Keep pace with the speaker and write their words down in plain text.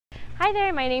Hi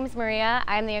there, my name is Maria.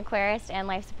 I'm the Aquarist and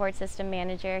Life Support System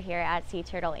Manager here at Sea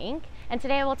Turtle Inc. And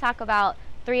today we'll talk about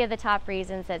 3 of the top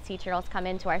reasons that sea turtles come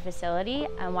into our facility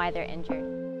and why they're injured.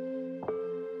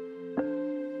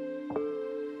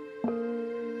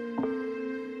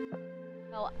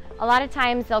 A lot of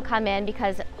times they'll come in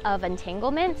because of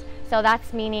entanglement. So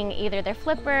that's meaning either their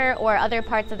flipper or other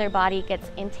parts of their body gets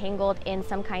entangled in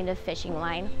some kind of fishing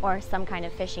line or some kind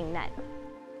of fishing net.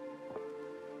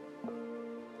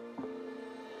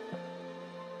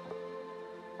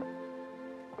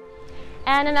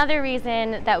 And another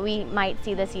reason that we might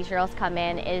see the sea turtles come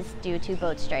in is due to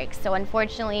boat strikes. So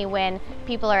unfortunately, when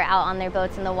people are out on their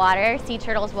boats in the water, sea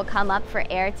turtles will come up for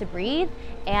air to breathe,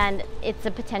 and it's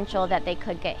a potential that they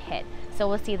could get hit. So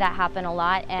we'll see that happen a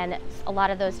lot, and a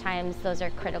lot of those times those are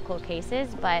critical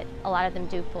cases, but a lot of them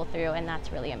do pull through, and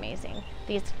that's really amazing.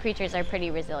 These creatures are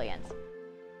pretty resilient.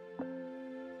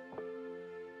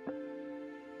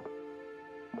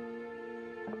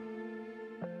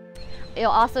 You'll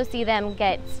also see them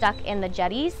get stuck in the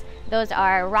jetties. Those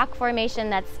are rock formation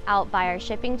that's out by our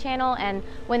shipping channel, and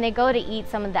when they go to eat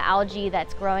some of the algae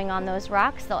that's growing on those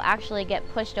rocks, they'll actually get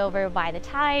pushed over by the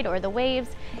tide or the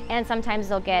waves, and sometimes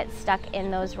they'll get stuck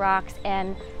in those rocks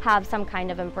and have some kind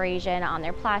of abrasion on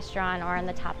their plastron or on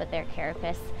the top of their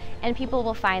carapace. And people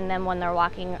will find them when they're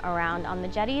walking around on the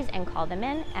jetties and call them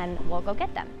in, and we'll go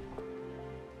get them.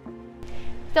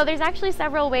 So there's actually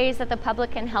several ways that the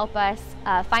public can help us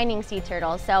finding sea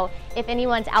turtles. So if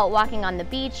anyone's out walking on the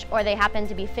beach or they happen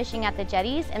to be fishing at the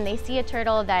jetties and they see a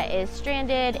turtle that is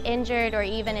stranded, injured, or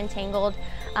even entangled,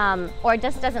 or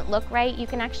just doesn't look right, you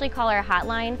can actually call our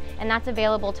hotline, and that's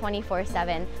available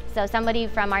 24/7. So somebody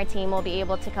from our team will be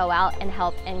able to go out and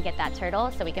help and get that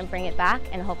turtle so we can bring it back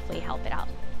and hopefully help it out.